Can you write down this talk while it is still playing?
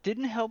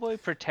Didn't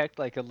Hellboy protect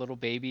like a little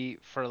baby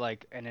for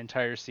like an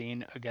entire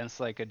scene against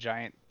like a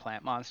giant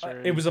plant monster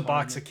It in was a one of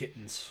box the... of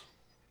kittens.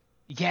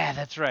 Yeah,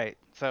 that's right.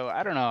 So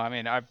I don't know. I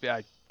mean,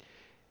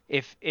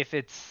 if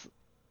it's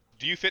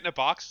Do you fit in a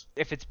box?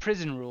 if it's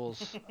prison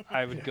rules,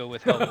 I would go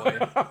with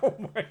Hellboy. Oh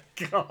my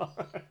god.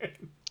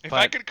 If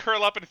I But could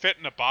curl up and fit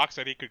in a box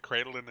that he could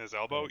cradle in his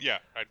elbow, yeah,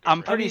 I'd go I'm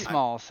for him. pretty mean,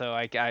 small, so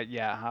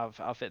yeah,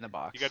 I'll fit in the You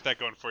box. got that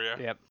going for you.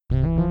 Yep.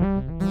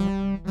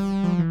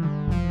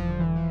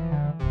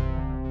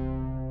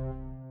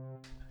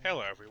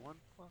 Hello, everyone.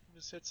 Welcome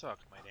to SitSoC.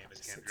 My name is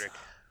Kendrick.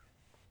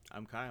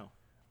 I'm Kyle.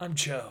 I'm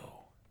Joe.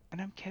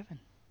 And I'm Kevin.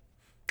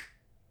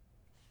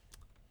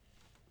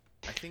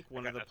 I think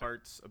one got of the nothing.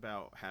 parts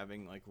about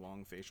having like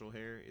long facial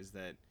hair is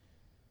that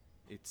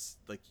it's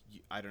like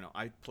I don't know.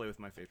 I play with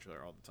my facial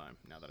hair all the time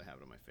now that I have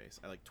it on my face.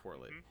 I like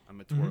twirl it. I'm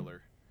a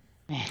twirler.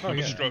 Oh, I'm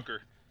yeah. a stroker.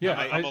 Yeah,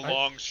 I'm a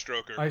long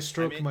stroker. I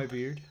stroke I mean- my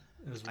beard.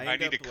 As well. I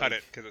end need to up, cut like-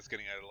 it because it's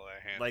getting out of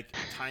hand. Like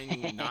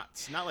tying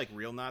knots, not like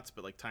real knots,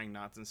 but like tying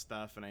knots and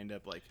stuff. And I end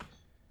up like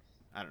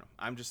I don't know.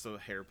 I'm just a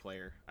hair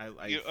player. I a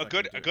fucking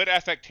good do a it. good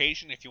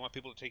affectation if you want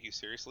people to take you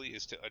seriously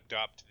is to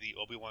adopt the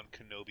Obi-Wan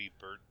Kenobi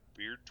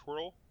beard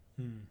twirl.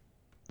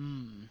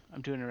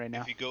 I'm doing it right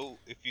now. If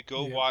you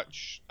go Yeah.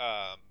 watch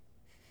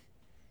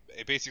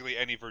basically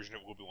any version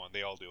of Obi-Wan,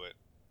 they all do it.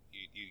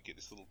 You get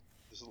this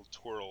little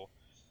twirl,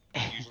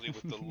 usually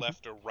with the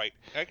left or right.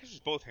 I guess it's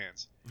both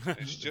hands.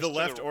 It's just the to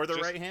left or the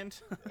just- right hand.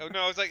 Oh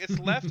no, I was like it's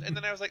left, and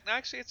then I was like, no,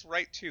 actually it's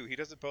right too. He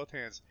does it both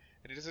hands,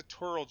 and he does a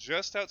twirl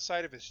just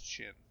outside of his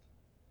chin.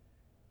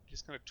 He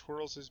just kind of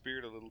twirls his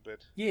beard a little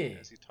bit Yeah.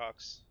 as he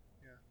talks.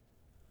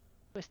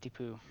 Twisty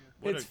poo.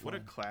 What It's a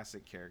fun.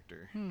 classic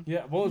character.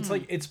 Yeah, well, it's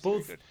like it's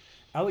both good.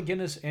 Alec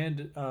Guinness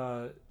and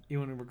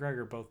Ewan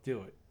McGregor both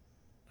do it.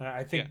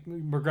 I think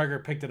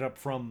McGregor picked it up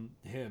from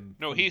him.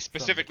 No, from- he from the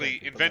specifically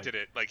character, but, invented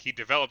it. Like he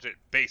developed it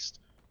based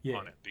Yeah.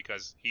 on it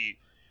because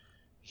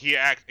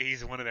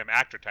he's one of them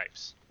actor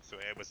types. So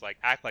it was like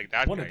act like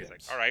that One guy. of He's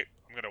like, them. all right,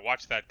 I'm gonna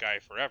watch that guy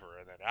forever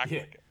and then act Yeah.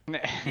 like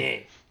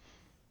it.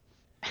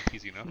 Yeah.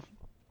 Easy enough.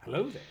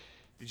 Hello there.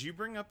 Did you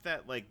bring up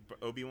that like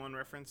Obi-Wan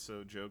reference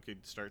so Joe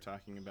could start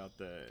talking about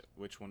the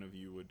which one of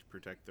you would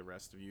protect the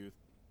rest of you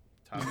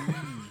topic?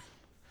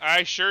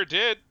 I sure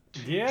did,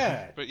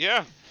 Yeah. but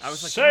yeah, I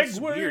was like, that's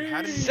Segue! weird.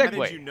 How Segue.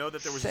 did you know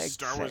that there was a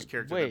Star Wars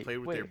character that played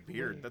with their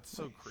beard? That's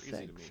so crazy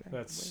to me.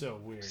 That's so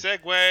weird.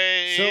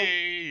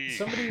 segue.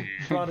 Somebody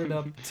brought it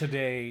up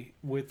today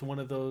with one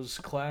of those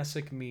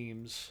classic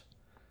memes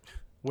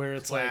where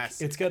it's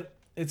Classic. like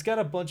it's got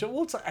a bunch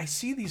of I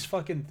see these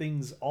fucking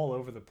things all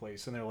over the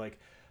place and they're like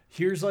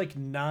here's like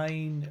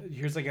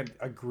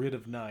a grid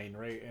of 9,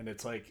 right? And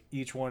it's like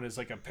each one is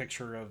like a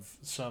picture of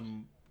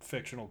some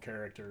fictional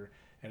character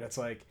and it's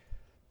like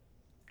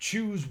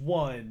choose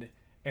one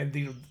and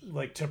the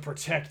like to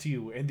protect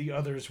you and the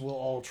others will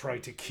all try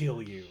to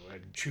kill you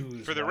and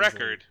choose For the wisely.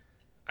 record,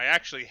 I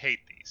actually hate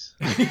these.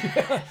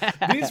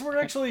 These were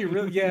actually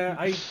really, yeah,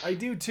 I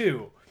do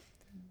too.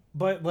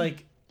 But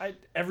like,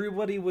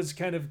 everybody was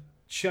kind of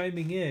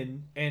chiming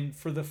in, and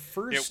for the Yeah,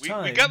 first we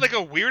time, got like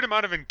a weird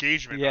amount of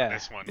engagement Yeah. on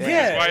this one. Yeah. Which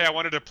is why I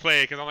wanted to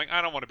play because I'm like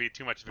I don't want to be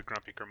too much of a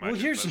grumpy curmudgeon.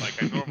 Well, here's- but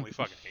like I normally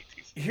fucking hate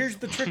these. here's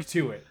the trick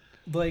to it.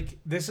 Like,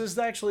 this is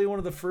actually one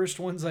of the first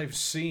ones I've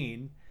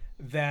seen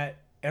that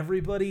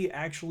everybody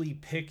actually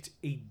picked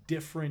a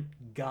different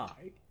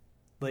guy.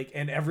 Like,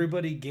 and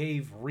everybody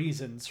gave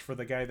reasons for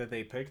the guy that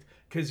they picked.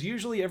 Because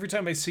usually every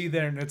time I see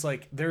there, and it's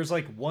like, there's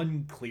like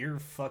one clear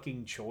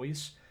fucking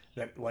choice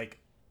that like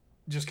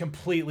just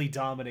completely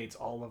dominates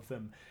all of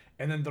them.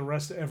 And then the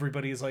rest of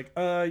everybody is like,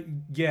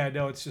 yeah,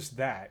 no, it's just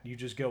that. You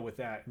just go with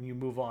that and you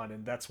move on.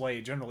 And that's why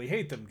you generally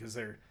hate them because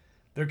they're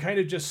kind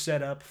of just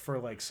set up for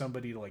like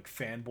somebody to like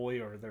fanboy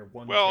or their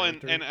one Well,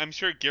 character. and I'm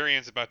sure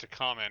Garian's about to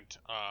comment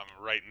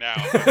right now.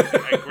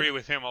 I agree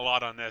with him a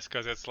lot on this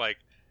because it's like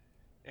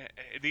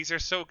these are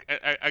so.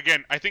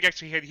 Again, I think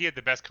actually he had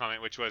the best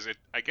comment, which was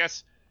I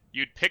guess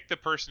you'd pick the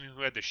person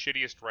who had the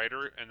shittiest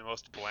writer and the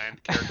most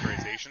bland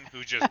characterization,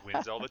 who just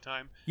wins all the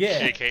time. Yeah.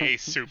 AKA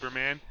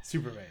Superman.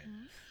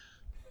 Superman.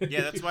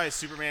 Yeah, that's why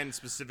Superman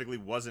specifically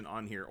wasn't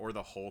on here, or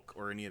the Hulk,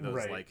 or any of those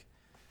Right.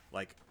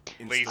 like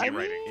Lazy writing,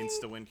 writing.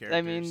 insta-win characters.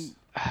 I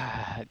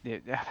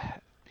mean,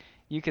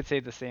 you could say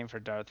the same for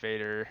Darth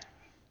Vader.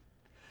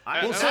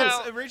 Well, so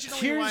That's originally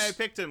why I here's-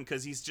 picked him,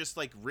 because he's just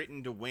like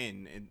written to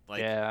win, and like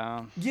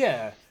Yeah.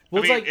 Yeah.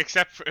 Well, I mean, it's like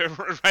except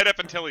for, right up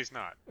until he's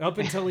not. up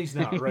until he's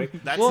not, right?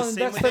 that's well, the and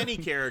same that's with the, any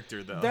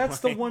character, though. That's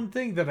the Like, one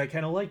thing that I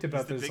kind of liked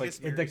about the this, like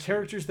biggest mirror the screen.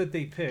 characters that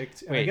they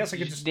picked. And I Wait, guess I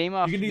could just name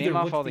off you can either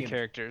look all at the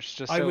characters.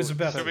 Just I so, was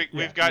about So to-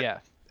 we've got yeah.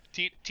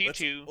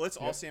 T2. Let's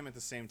all Yeah. say them at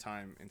the same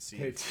time and see.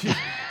 Okay,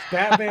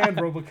 Batman,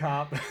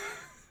 RoboCop,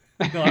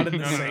 not in the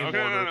No, same okay,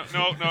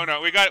 order.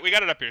 no. We got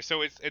it up here.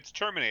 So it's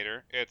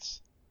Terminator.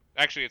 It's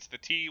the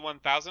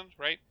T1000,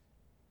 right?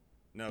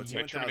 No,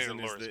 Yeah, T1000 Terminator is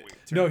lore is the. weird.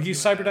 No, he's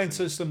T1000. Cyberdyne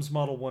Systems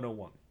Model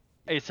 101.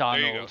 It's There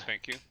Arnold. you go.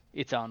 Thank you.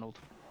 It's Arnold.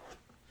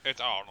 It's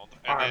Arnold,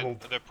 and Arnold.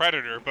 then the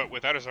Predator, but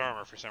without his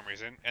armor for some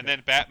reason, and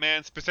then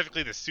Batman,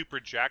 specifically the super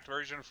jacked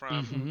version from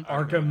I don't know what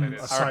Arkham that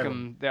is.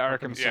 Asylum. The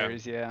Arkham Yeah.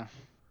 series, yeah.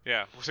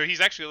 Yeah, so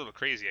he's actually a little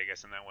crazy, I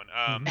guess, in that one.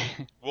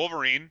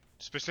 Wolverine,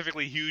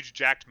 specifically huge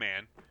jacked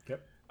man.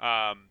 Yep.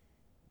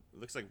 It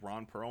looks like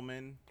Ron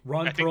Perlman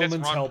Ron I think that's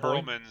Perlman's Ron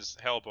Hellboy. Perlman's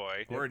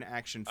Hellboy. or an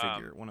action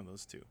figure, one of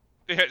those two.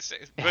 Yes,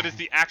 but it's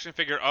the action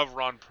figure of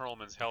Ron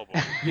Perlman's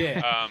Hellboy.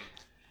 Yeah.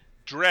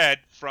 Dredd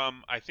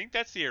from, I think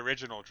that's the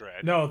original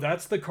Dredd. No,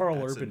 that's the Carl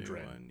That's a Urban new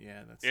Dread. one.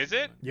 Yeah, that's Is the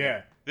new it? one.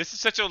 Yeah. This is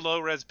such a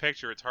low-res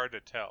picture, it's hard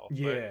to tell. but-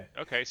 Yeah.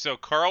 okay, so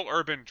Carl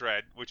Urban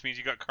Dredd, which means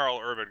you got Carl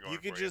Urban going You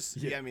could for just,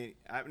 Yeah. I mean,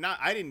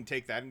 I didn't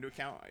take that into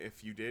account.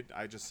 If you did,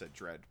 I just said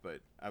Dread,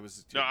 but I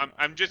was. No,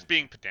 I'm just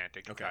being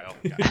pedantic, Okay. Kyle.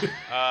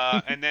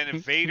 okay. And then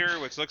Vader,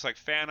 which looks like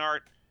fan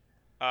art.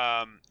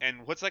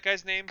 And what's that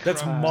guy's name?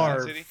 That's from Marv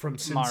Sin City? from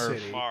Sin Marv.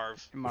 City.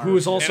 Marv. Who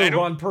is also And I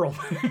don't- Ron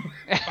Perlman.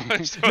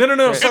 So no,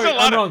 there's sorry, a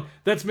lot I'm of- wrong.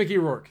 That's Mickey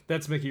Rourke.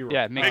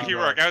 Yeah, Mickey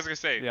Rourke. I was gonna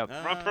say Yep.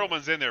 Ron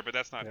Perlman's in there, but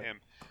that's not Yep.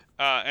 him.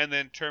 And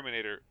then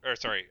Terminator, or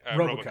sorry,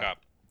 RoboCop. RoboCop.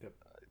 Yep.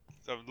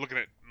 So I'm looking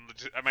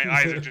at my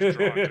eyes are just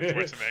drawn to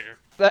Schwarzenegger.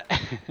 That-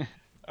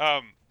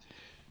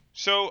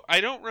 So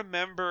I don't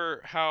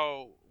remember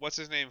how what's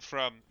his name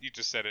from. You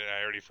just said it.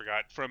 I already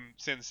forgot from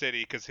Sin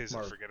City because he's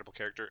Marv. a forgettable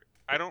character.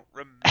 I don't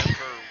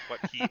remember what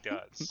he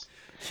does.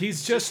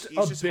 He's just he's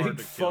a just hard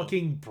big to kill.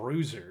 fucking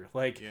bruiser.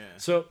 Like, Yeah.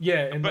 so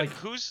yeah, and But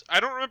like, I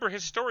don't remember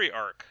his story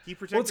arc. He Well,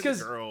 protected it's 'cause-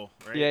 the girl,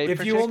 right? yeah, he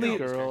If you protects only-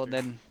 the girl, and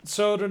then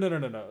so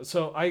no.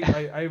 So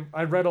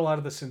I read a lot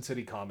of the Sin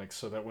City comics,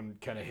 so that one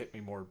kind of hit me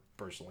more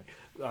personally.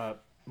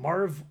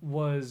 Marv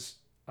was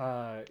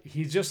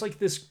he's just like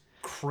this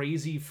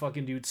crazy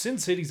fucking dude. Sin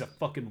City's a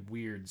fucking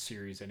weird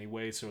series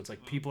anyway, so it's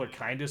like people are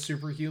kind of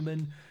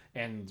superhuman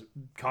and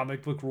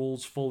comic book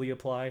rules fully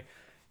apply.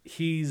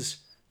 He's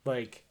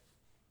like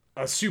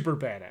a super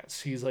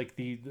badass. He's like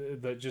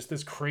the just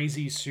this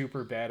crazy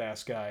super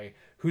badass guy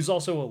who's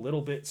also a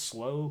little bit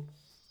slow,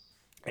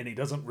 and he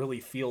doesn't really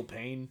feel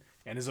pain,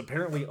 and is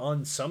apparently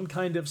on some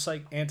kind of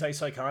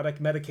antipsychotic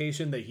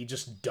medication that he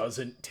just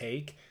doesn't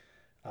take.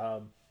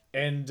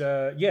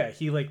 Yeah,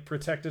 he like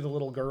protected a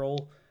little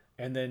girl,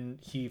 and then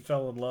he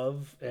fell in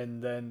love,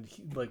 and then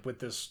he, like with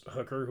this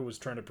hooker who was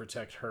trying to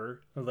protect her,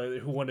 or,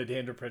 like, who wanted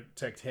him to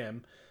protect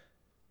him,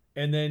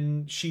 and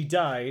then she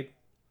died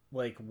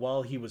like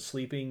while he was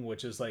sleeping,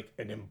 which is like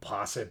an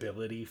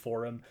impossibility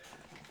for him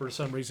for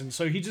some reason.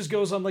 So he just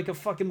goes on like a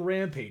fucking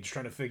rampage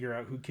trying to figure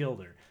out who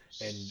killed her,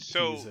 and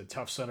So- he's a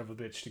tough son of a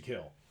bitch to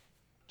kill.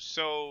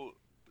 So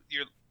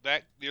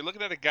you're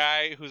looking at a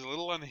guy who's a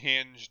little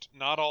unhinged,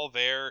 not all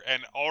there,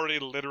 and already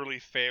literally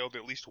failed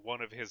at least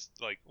one of his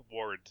like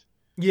wards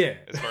Yeah.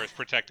 as far as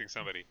protecting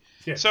somebody.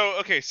 Yeah. So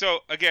okay, so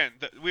again,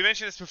 we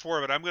mentioned this before,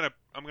 but I'm gonna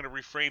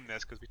reframe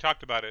this because we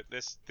talked about it.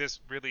 This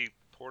really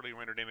poorly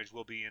rendered image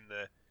will be in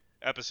the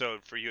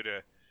episode for you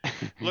to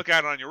look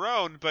at on your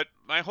own. But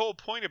my whole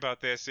point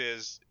about this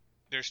is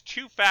there's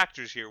two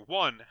factors here.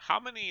 One, how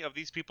many of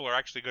these people are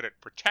actually good at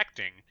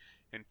protecting?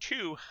 And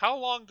two, how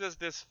long does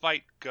this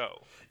fight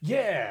go?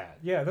 Yeah,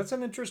 that's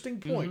an interesting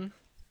point.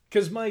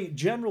 Because my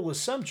general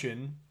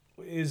assumption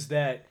is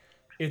that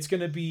it's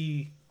gonna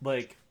be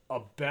like a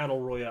battle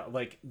royale.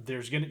 Like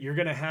you're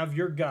gonna have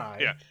your guy.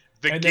 Yeah,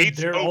 the and then gates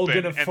they're all open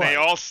gonna and fight. they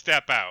all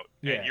step out,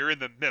 Yeah. and you're in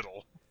the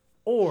middle.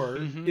 Or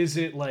is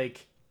it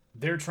like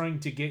they're trying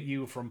to get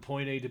you from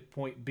point A to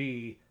point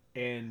B,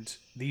 and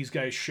these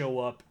guys show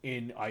up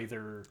in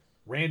either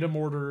random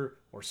order,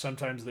 or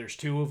sometimes there's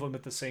two of them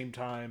at the same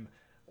time,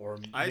 or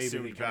I maybe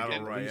assumed they kinda Battle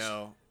get loose.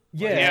 Royale.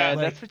 yeah, like-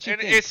 that's what you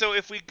And think. so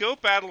if we go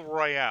battle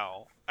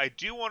royale, I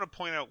do want to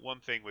point out one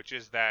thing, which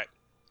is that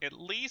at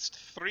least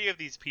 3 of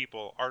these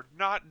people are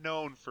not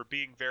known for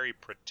being very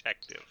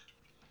protective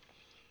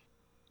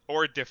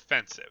or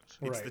defensive.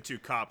 It's Right. the two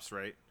cops,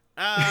 right?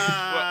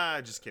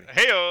 Just kidding.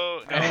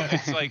 Heyo, no,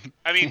 it's like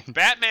I mean,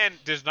 Batman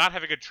does not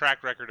have a good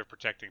track record of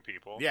protecting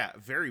people. Yeah,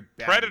 very bad.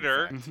 in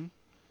Predator. fact.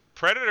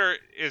 Predator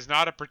is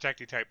not a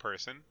protecting type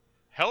person.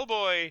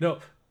 Hellboy. No,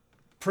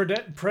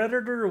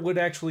 Predator would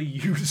actually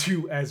use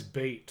you as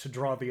bait to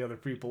draw the other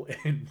people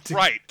in to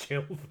Right.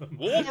 kill them.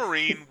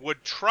 Wolverine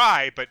would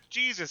try, but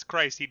Jesus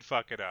Christ, he'd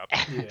fuck it up.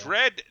 Yeah.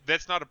 Dredd,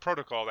 that's not a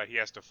protocol that he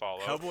has to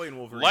follow. Hellboy and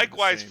Wolverine. are the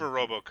Likewise same. for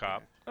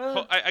RoboCop.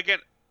 Uh,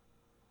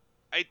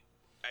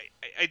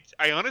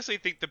 I honestly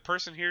think the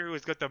person here who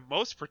has got the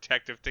most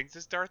protective things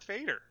is Darth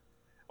Vader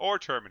or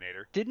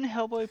Terminator. Didn't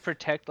Hellboy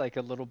protect like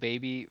a little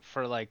baby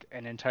for like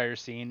an entire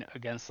scene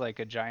against like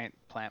a giant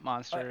plant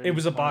monster? it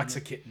was a One box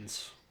the- of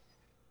kittens.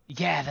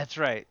 Yeah, that's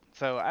right.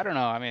 So I don't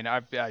know. I mean,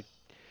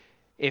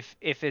 if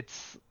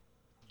it's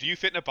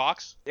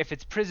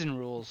If prison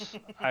rules,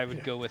 I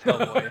would go with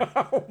Hellboy.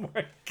 Oh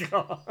my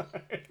god.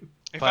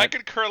 I But-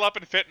 could curl up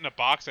and fit in a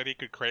box that he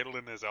could cradle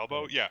in his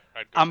elbow, yeah,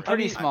 I'd go I'm for it.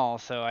 pretty mean, small,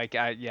 so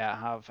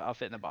I'll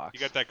fit in the box. You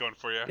got that going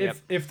for you.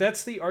 If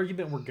that's the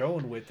argument we're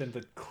going with, then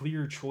the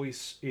clear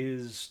choice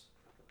is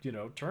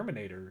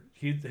Terminator.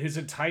 His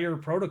entire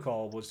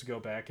protocol was to go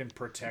back and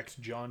protect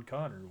John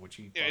Connor, which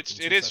he Yeah,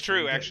 fucking it is successfully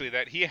true did. actually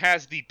that he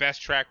has the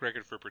best track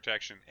record for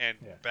protection and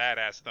Yeah.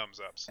 badass thumbs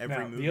ups. Every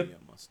Now, movie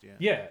almost, yeah.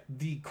 Yeah,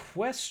 the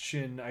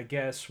question I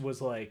guess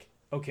was like,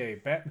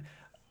 okay,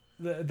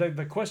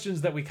 the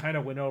questions that we kind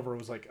of went over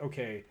was like,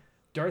 okay,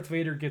 Darth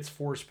Vader gets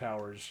force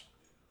powers.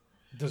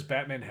 Does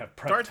Batman have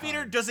prep Darth time?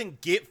 Vader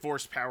doesn't get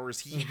force powers.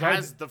 He Right.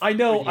 has the. I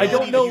know. I ability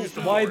don't to know use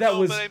the why Force. that No,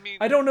 was. but I mean-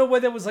 I don't know why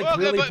that was like Well,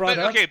 really but, brought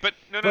up. okay, but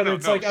no, But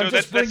it's like so I'm just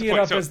that's the bringing it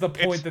point. up So as the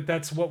it's- point that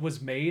that's what was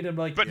made. I'm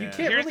like, But you Yeah.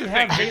 can't here's really the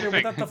have thing, here's Vader the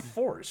thing. without the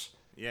Force.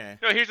 Yeah.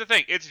 No, here's the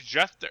thing. It's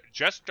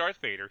just Darth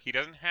Vader. He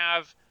doesn't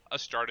have a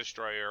Star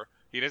Destroyer.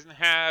 He doesn't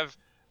have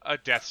a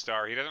Death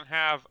Star. He doesn't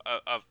have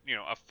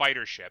a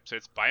fighter ship. So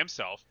it's by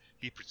himself.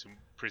 He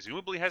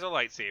presumably has a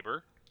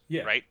lightsaber,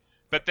 Yeah. right?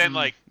 But then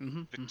the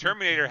Mm-hmm.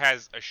 Terminator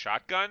has a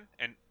shotgun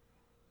and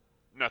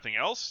nothing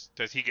else.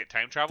 Does he get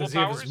time travel Does he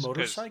have powers? his 'Cause-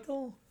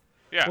 motorcycle?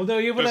 Yeah. Well, no,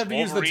 you would Does have to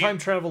use the Wolverine- time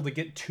travel to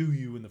get to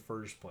you in the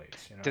first place.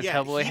 Does Yeah,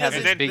 Hellboy he have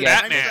doesn't- his big the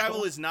ass time Batman.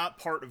 travel is not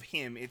part of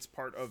him. It's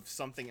part of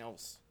something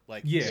else.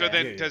 Like Yeah. So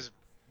then, yeah.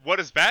 what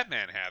does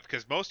Batman have?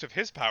 Because most of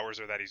his powers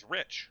are that he's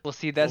rich. Well,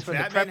 see, that's well,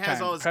 where the Batman prep has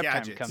time, all his prep time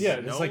gadgets. comes Yeah, in.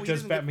 it's no, like, he does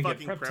doesn't Batman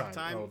get fucking prep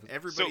time? Oh.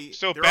 Everybody.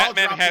 So they're all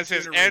Batman dropped has into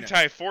his an arena.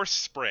 anti-force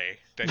spray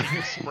that he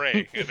can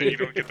spray, and then you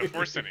don't get the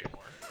force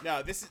anymore.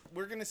 No,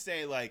 we're gonna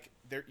say like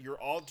you're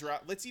all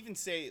drop.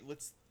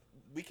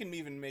 We can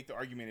even make the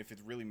argument if it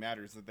really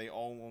matters that they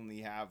all only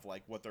have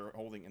like what they're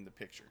holding in the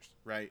pictures,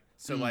 right?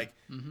 So like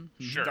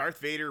Sure. Darth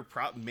Vader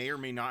may or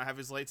may not have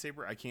his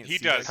lightsaber. I can't. He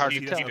see does. that.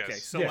 He does. Okay,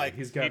 so Yeah, like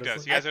he's got He his-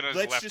 does. He has it on his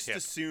let's left just hip.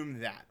 assume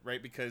that,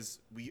 right? Because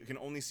we can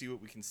only see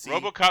what we can see.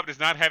 RoboCop does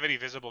not have any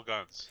visible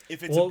guns.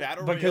 If it's Well, a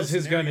battle because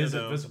royale his gun scenario, isn't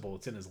though- visible;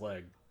 it's in his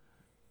leg.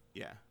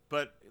 Yeah,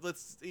 but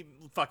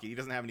fuck it. He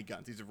doesn't have any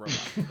guns. He's a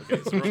robot.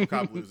 Okay, so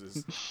RoboCop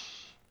loses.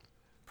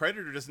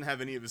 Predator doesn't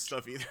have any of his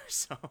stuff either.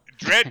 So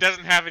Dredd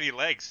doesn't have any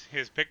legs.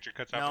 His picture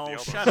cuts off no, at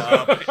the shut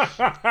elbow.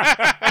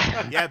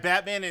 up. Yeah,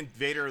 Batman and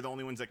Vader are the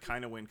only ones that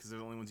kind of win because they're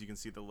the only ones you can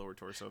see the lower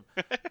torso.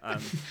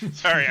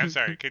 Sorry, I'm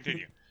sorry.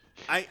 Continue.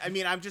 I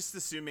mean, I'm just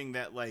assuming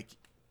that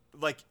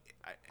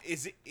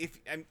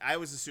I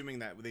was assuming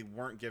that they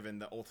weren't given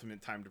the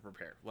ultimate time to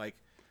prepare,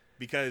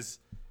 because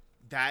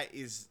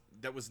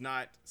that was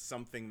not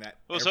something that.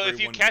 Well, so if you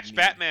everyone catch would need.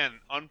 Batman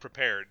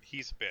unprepared,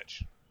 he's a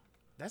bitch.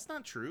 That's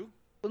not true.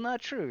 Well,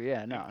 not true.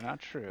 Yeah, no, not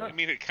true. I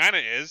mean, it kind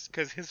of is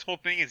because his whole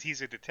thing is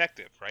he's a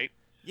detective, right?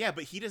 Yeah,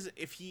 but he doesn't.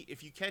 If you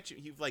catch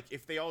him,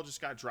 if they all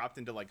just got dropped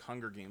into like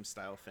Hunger Games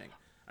style thing,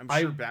 I'm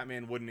sure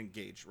Batman wouldn't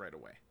engage right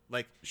away.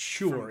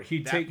 Sure, from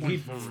he'd that take. point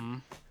He'd,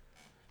 forward.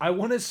 I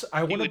want to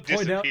would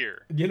point out.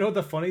 disappear. You know,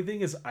 the funny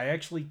thing is, I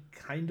actually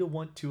kind of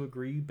want to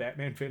agree,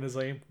 Batman fan as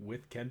I am,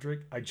 with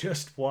Kendrick. I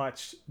just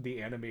watched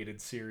the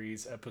animated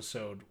series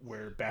episode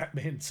where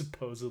Batman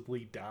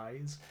supposedly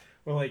dies.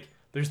 Where like,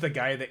 there's the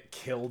guy that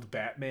killed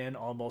Batman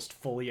almost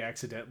fully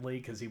accidentally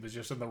because he was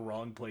just in the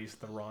wrong place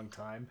at the wrong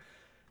time.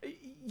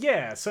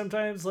 Yeah,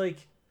 sometimes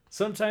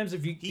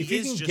if you He can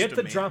is just get a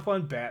the man. drop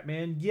on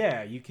Batman,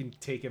 yeah, you can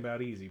take him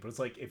out easy. But it's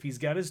like if he's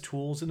got his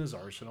tools in his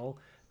arsenal,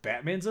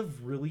 Batman's a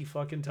really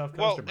fucking tough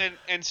Well, customer.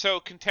 and so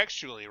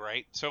contextually,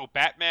 right? So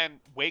Batman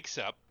wakes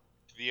up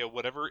via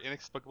whatever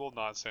inexplicable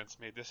nonsense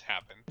made this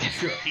happen.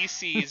 He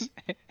sees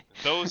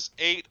those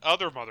 8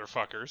 other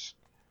motherfuckers.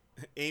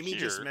 Amy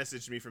just Here.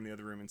 messaged me from the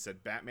other room and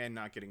said Batman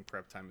not getting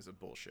prep time is a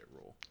bullshit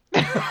rule.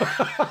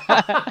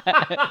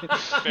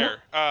 Fair.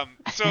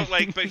 So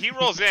like, but he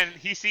rolls in.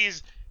 He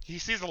sees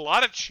a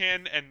lot of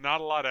chin and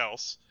not a lot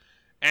else.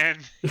 And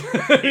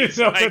he's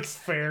So like, that's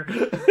fair.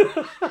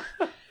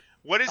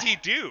 what does he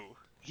do?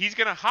 He's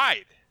gonna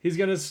hide. He's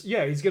gonna he's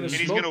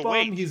smoke gonna bomb.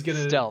 wait. He's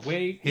gonna Stealth.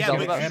 wait. He's He's all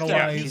gonna about stealth.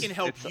 analyze. He can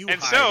help It's- you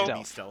and hide so- and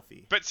be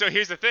stealthy. But so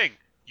here's the thing.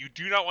 You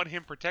do not want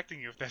him protecting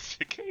you if that's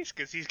the case,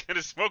 because he's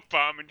gonna smoke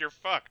bomb and you're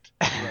fucked.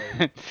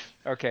 Right.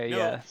 Okay, No,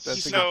 yeah, that's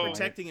he's a so- good not point.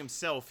 protecting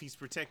himself. He's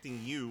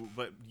protecting you,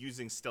 but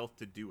using stealth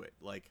to do it.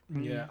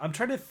 Yeah, I'm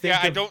trying to think.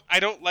 Yeah, of, I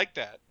don't like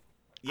that.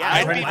 Yeah,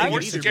 I'd I don't be like more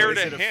it either, but scared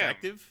is of it him.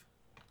 effective?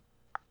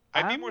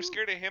 I'd be more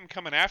scared of him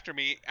coming after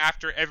me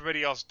after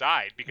everybody else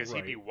died, because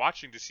he'd be Right.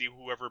 watching to see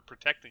whoever's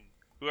protecting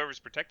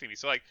me.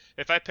 So like,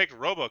 if I picked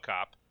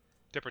RoboCop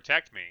to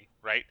protect me,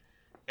 right,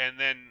 and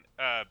then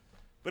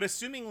But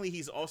assumingly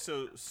he's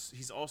also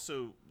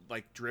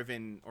like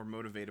driven or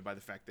motivated by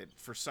the fact that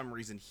for some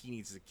reason he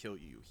needs to kill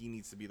you. He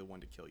needs to be the one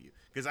to kill you.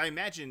 Because I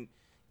imagine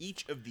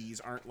each of these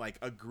aren't like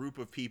a group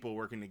of people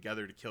working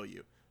together to kill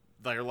you.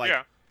 They're like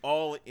Yeah.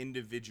 all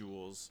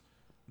individuals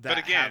that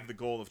but again, have the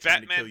goal of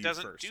trying to kill Batman you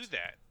doesn't first. do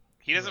that.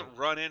 He doesn't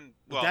run in.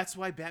 Well, That's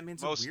why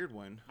Batman's most- a weird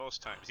one.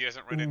 most times he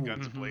doesn't run in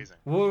guns blazing.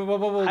 Whoa,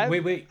 I-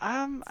 wait.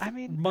 I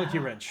mean, Monkey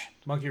wrench.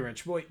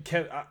 Wait,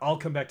 I'll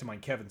come back to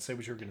mine. Kevin, say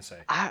what you were gonna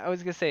say. I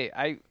was gonna say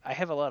I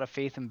have a lot of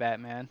faith in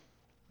Batman,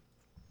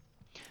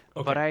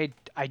 Okay. but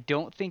I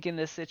don't think in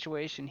this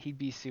situation he'd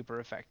be super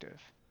effective.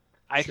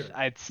 Sure.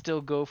 I'd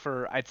still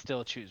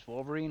choose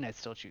Wolverine. I'd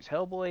still choose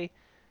Hellboy.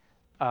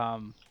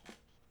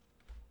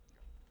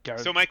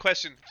 So my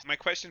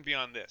question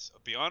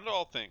beyond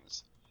all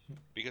things,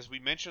 because we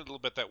mentioned a little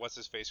bit that what's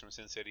his face from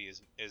Sin City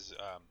is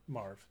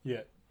Marv.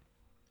 Yeah.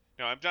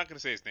 no, I'm not going to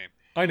say his name.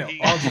 I know.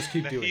 He- I'll just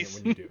keep that doing it he's-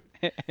 when you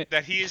do.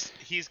 That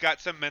he's got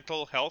some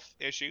mental health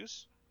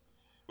issues,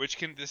 which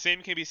the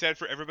same can be said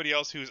for everybody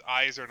else whose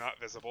eyes are not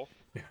visible.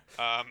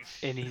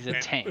 And he's a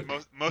and tank.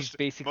 Most He's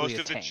basically most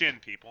a of the tank. chin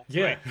people.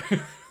 Yeah. Right?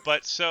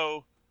 But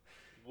so,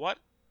 what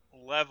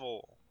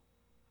level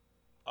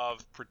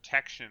of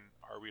protection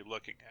are we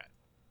looking at?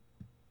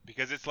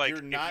 Because it's like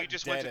You're not if you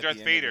just dead went to at Darth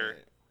the end of Vader.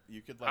 it.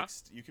 You could Huh?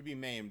 you could be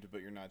maimed,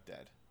 but you're not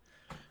dead.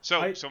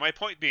 So my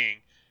point being,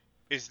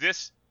 is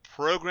this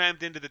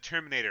programmed into the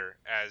Terminator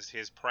as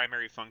his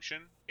primary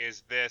function?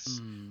 Is this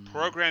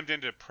programmed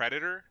into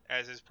Predator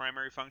as his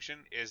primary function?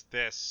 Is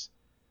this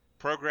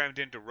programmed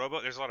into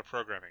Robo? There's a lot of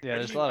programming. Yeah, What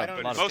there's do a you- lot I of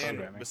don't lot of most-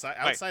 programming.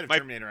 Outside of my-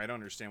 Terminator, I don't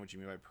understand what you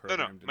mean by No,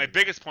 programmed. my into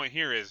biggest point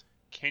here is,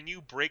 can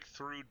you break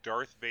through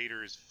Darth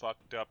Vader's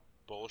fucked up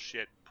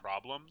bullshit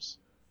problems?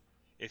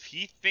 If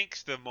he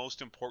thinks the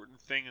most important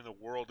thing in the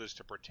world is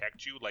to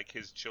protect you, like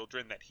his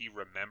children that he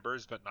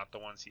remembers but not the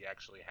ones he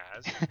actually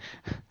has,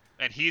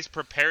 and he's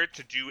prepared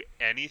to do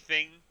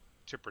anything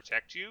to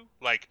protect you,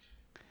 like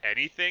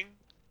anything,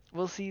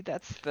 Well, see,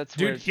 that's Dude,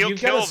 where he'll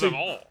You've gotta kill them see-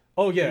 all.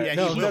 Oh yeah, Yeah,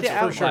 no, he's he's that's the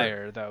for sure.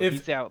 outlier, though. If-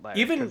 He's the outlier.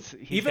 Even 'cause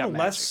he's even got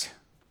less magic.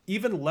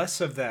 even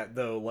less of that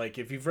though. Like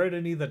if you've read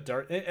any of the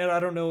Darth, and I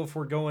don't know if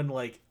we're going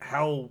like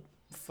how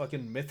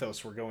fucking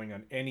mythos we're going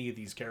on any of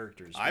these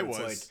characters. I but it's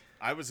was. like,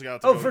 I was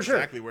about to Oh, go for sure.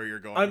 exactly where you're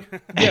going.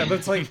 yeah, but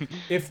it's like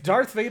if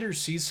Darth Vader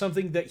sees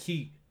something that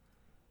he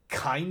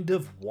kind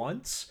of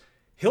wants,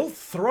 he'll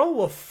throw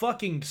a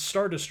fucking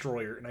Star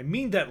Destroyer, and I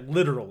mean that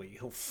literally.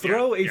 He'll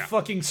throw a yeah.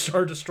 fucking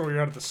Star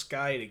Destroyer out of the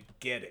sky to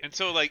get it. And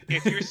so, like,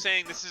 if you're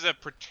saying this is a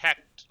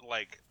protect,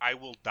 like, I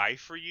will die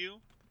for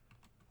you,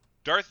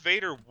 Darth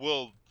Vader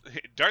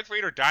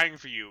dying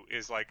for you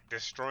is like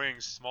destroying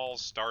small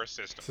star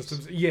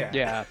systems. Yeah.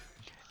 Yeah,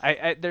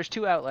 I there's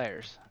two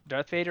outliers: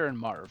 Darth Vader and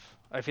Marv.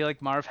 I feel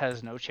like Marv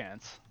has no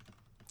chance,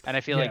 and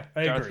I feel Yeah, like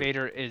I Darth agree.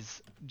 Vader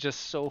is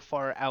just so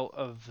far out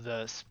of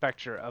the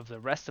spectrum of the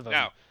rest of them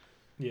Now,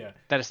 Yeah.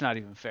 that it's not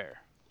even fair.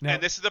 Now,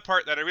 and this is the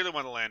part that I really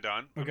want to land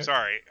on. Okay. I'm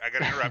sorry, I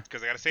gotta interrupt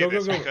because I gotta say Go,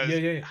 this go. because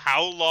Yeah.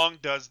 how long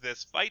does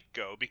this fight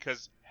go?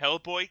 Because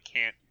Hellboy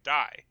can't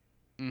die.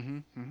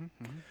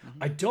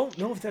 I don't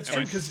know if that's true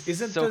And because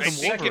isn't so the can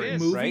second Wolverine,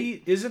 movie?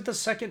 right? Isn't the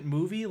second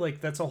movie like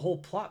that's a whole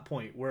plot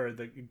point where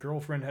the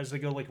girlfriend has to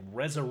go like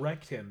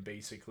resurrect him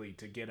basically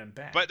to get him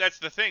back? But that's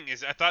the thing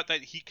is, I thought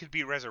that he could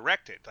be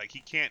resurrected. Like he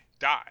can't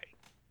die.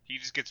 He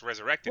just gets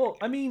resurrected. well, again.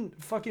 I mean,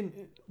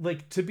 fucking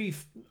like to be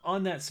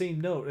on that same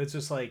note, it's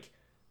just like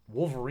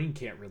Wolverine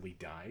can't really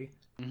die.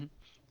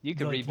 You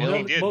could Like,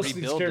 rebuild, did. most of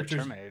these rebuild the characters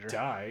Terminator.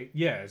 die.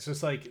 Yeah, it's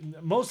just like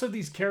most of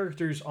these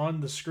characters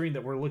on the screen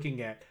that we're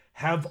looking at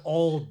have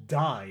all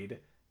died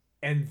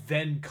and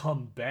then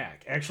come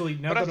back. Actually,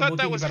 now But I that I'm thought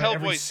that looking was about it,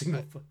 every Hellboy's-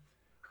 single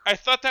I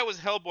thought that was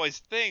Hellboy's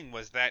thing,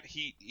 was that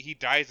he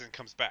dies and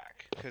comes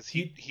back because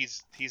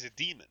he's a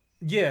demon.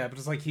 yeah, but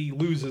it's like he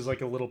loses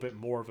like a little bit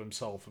more of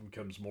himself and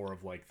becomes more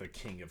of like the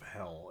king of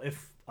hell,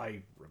 if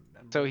I remember.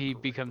 So he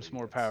correctly, becoit's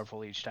more that's-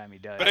 powerful each time he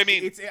dies. But I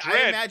mean, I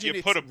Dredd, imagine you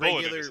it's put a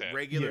bullet in his head.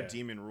 regular Yeah.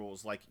 demon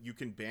rules. Like you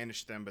can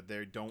banish them, but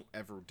they don't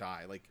ever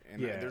die. Like,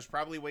 and Yeah. there's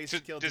probably ways So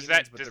to kill does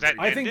demons, that- but does they're that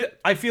very I think end it?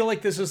 I feel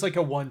like this is like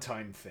a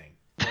one-time thing.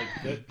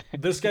 Like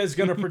this guy's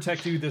gonna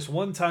protect you this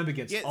one time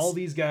against Yes. all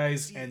these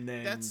guys, See, and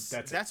then that's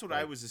it. what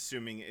I was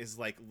assuming is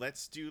like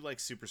let's do like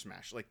Super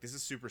Smash. Like this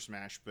is Super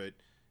Smash, but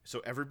so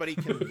everybody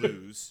can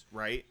lose,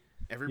 right?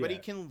 Everybody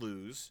Yeah. can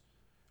lose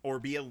or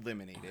be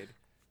eliminated.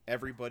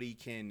 Everybody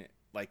can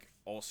like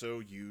also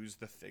use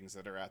the things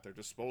that are at their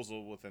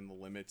disposal within the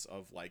limits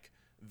of like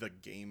the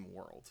game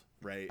world,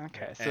 right?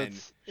 Okay, so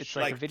And it's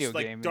like a video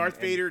like game. Darth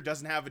and- Vader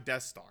doesn't have a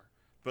Death Star,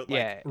 but like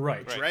Yeah.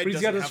 Right, Right. Dredd but he's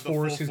doesn't got his have the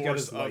force. full He's got force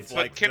his of, life. But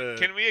like,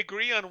 can we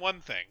agree on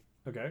one thing?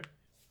 Okay.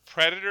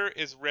 Predator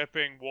is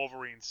ripping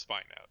Wolverine's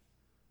spine out.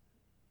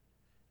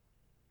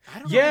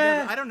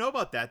 Yeah. I don't know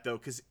about that though,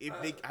 because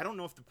I don't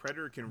know if the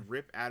Predator can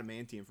rip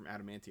adamantium from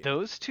adamantium.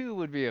 Those two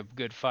would be a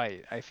good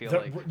fight. I feel The-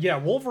 like. yeah,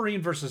 Wolverine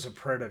versus a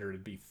Predator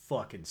would be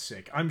fucking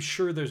sick. I'm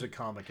sure there's a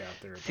comic out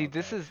there. See, about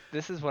this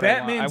that. is what I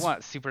want. I Batman's-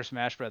 want Super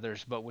Smash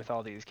Brothers, but with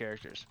all these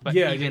characters, but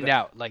Yeah, I get evened that.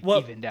 out, like Well-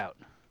 evened out.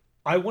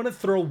 I want to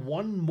throw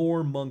one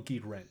more monkey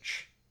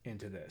wrench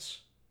into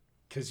this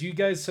because you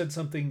guys said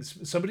something.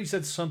 Somebody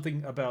said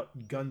something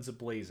about guns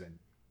ablazing.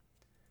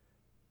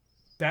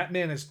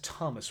 Batman is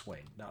Thomas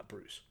Wayne, not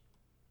Bruce.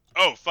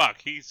 Oh fuck,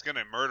 he's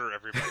gonna murder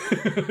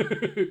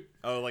everybody.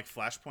 Oh, like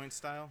Flashpoint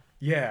style?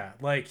 Yeah,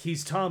 like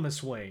he's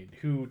Thomas Wayne,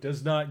 who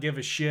does not give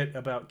a shit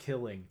about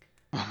killing.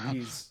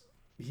 He's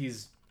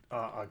a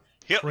No,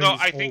 crazed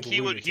I think old he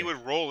lunatic.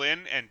 would roll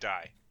in and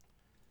die.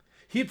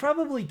 He'd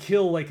probably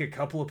kill like a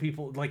couple of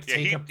people, like Yeah,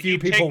 take a few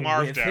he'd people take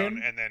Marv with down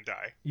him. and then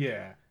die.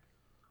 Yeah,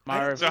 I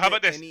don't Marv. So know how that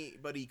about this?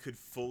 Anybody could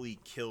fully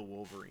kill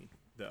Wolverine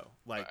though,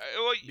 like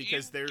Well,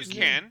 because you there's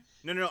can.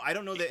 No. I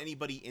don't know that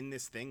anybody in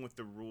this thing with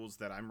the rules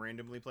that I'm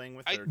randomly playing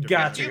with. I Are different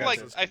Gotcha, feel than like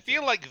gotcha. those I can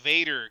feel do. like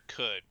Vader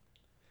could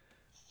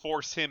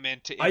force him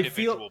into I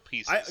feel- individual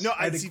pieces.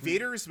 I'd see agree.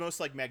 Vader is most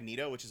like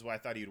Magneto, which is why I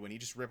thought he'd win. He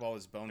just rip all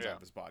his bones Yeah. out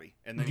of his body,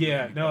 and then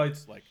Yeah, he no,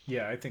 becomes, like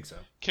Yeah, I think so.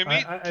 Can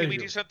I we agree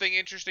do with something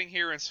interesting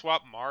here and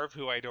swap Marv,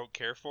 who I don't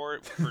care for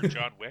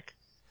John Wick?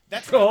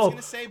 that's what I was Oh.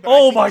 gonna say. But Oh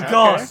I think my John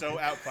God. is so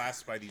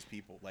outclassed by these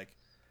people. Like,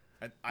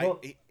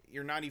 Well-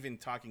 you're not even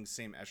talking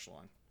same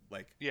echelon.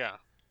 Like, Yeah.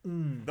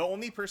 the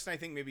only person I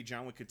think maybe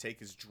John Wick could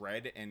take is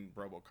Dredd and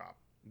RoboCop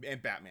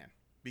and Batman,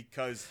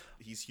 because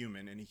he's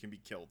human and he can be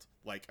killed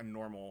like a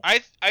normal. I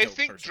killed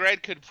think person.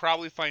 Dredd could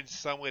probably find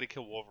some way to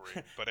kill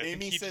Wolverine, but I think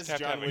Amy he says just have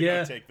to John have a Wick-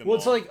 Yeah, take them well,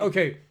 it's all. like,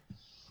 okay,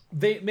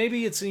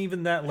 maybe it's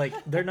even that, like,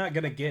 they're not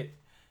gonna get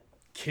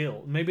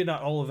killed. Maybe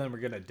not all of them are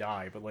gonna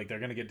die, but like they're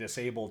gonna get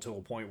disabled to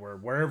a point where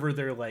wherever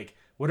they're like,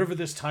 whatever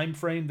this time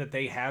frame that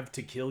they have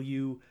to kill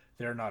you,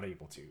 they're not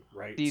able to,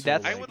 right? See, So,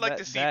 that's- I like, would like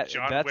to see that's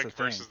John the Wick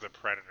thing. versus the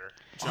Predator.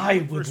 John I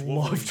Wick would versus love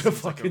Wolverine to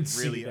seems like fucking a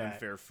really see that.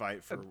 unfair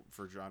fight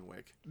for John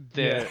Wick.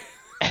 The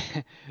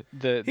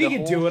the He can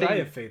whole do it. I thing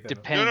have faith in him.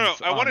 depends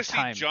No. I want want to see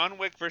time. John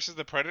Wick versus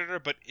the Predator,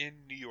 but in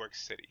New York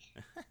City.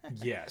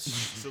 Yes,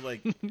 So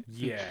like,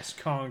 yes,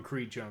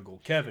 concrete jungle.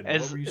 Kevin,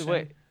 As, what were you saying?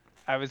 wait,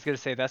 I was gonna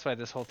say that's why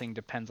this whole thing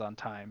depends on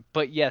time.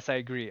 But yes, I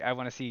agree. I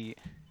want to see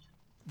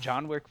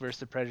John Wick versus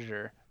the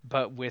Predator,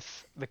 but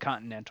with the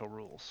Continental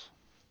rules.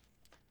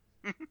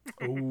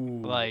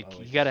 Ooh, Like I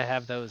you gotta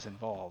have those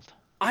involved.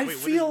 I wait,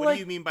 feel what like do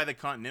you mean by the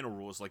continental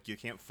rules? Like you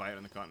can't fight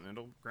on the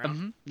continental ground?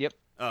 Hmm Yep.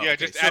 Oh, Yeah,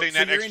 okay. just adding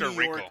that you're in extra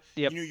New York. wrinkle.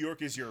 Yep. New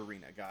York is your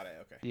arena. Got it.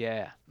 Okay.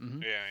 Yeah.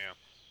 hmm Yeah.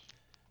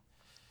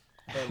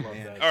 I love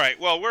Man. that. All right.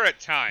 Well, we're at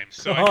time,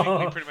 so I think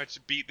we pretty much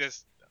beat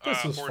this,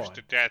 This was horse fun.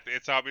 to death.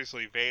 It's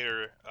obviously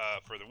Vader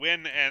for the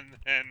win,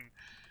 and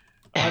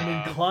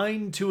I'm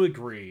inclined to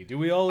agree. Do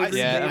we all agree?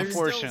 Yeah, Dave?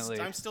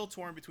 unfortunately. I'm still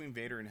torn between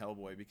Vader and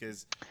Hellboy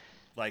because,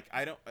 like,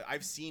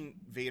 I've seen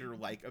Vader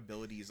like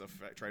abilities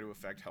try to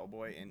affect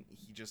Hellboy, and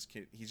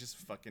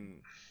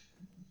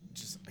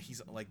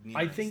he's like near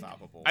I think-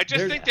 unstoppable. I just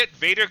There's- think that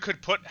Vader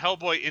could put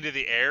Hellboy into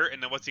the air,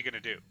 and then what's he gonna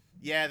do?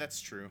 Yeah, that's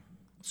true.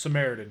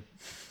 Samaritan.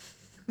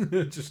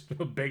 Just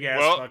a big ass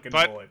Well, fucking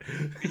but- bullet.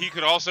 He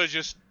could also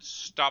just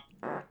stop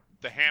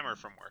the hammer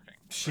from working.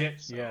 Shit.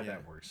 right? So, yeah, yeah.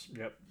 that works.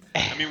 Yep.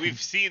 I mean, we've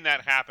seen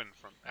that happen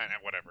from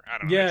whatever. I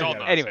don't know. Yeah, It's all yeah.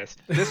 nonsense. Anyways,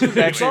 this was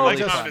Anyway, actually all really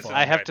just fun. fun.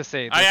 I have to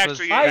say, this I was,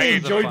 actually- I this was a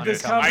enjoyed fun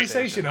this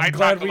conversation. I I'm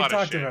glad talk a we lot of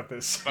talked shit. about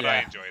this. But Yeah. I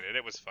enjoyed it.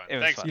 It was fun. It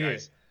was Thanks, fun.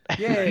 guys.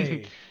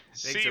 Yay.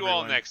 See Thanks, you all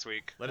everyone. next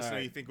week. Let us All know right.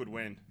 who you think would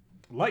win.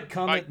 Like,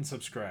 comment, Bye. and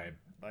subscribe.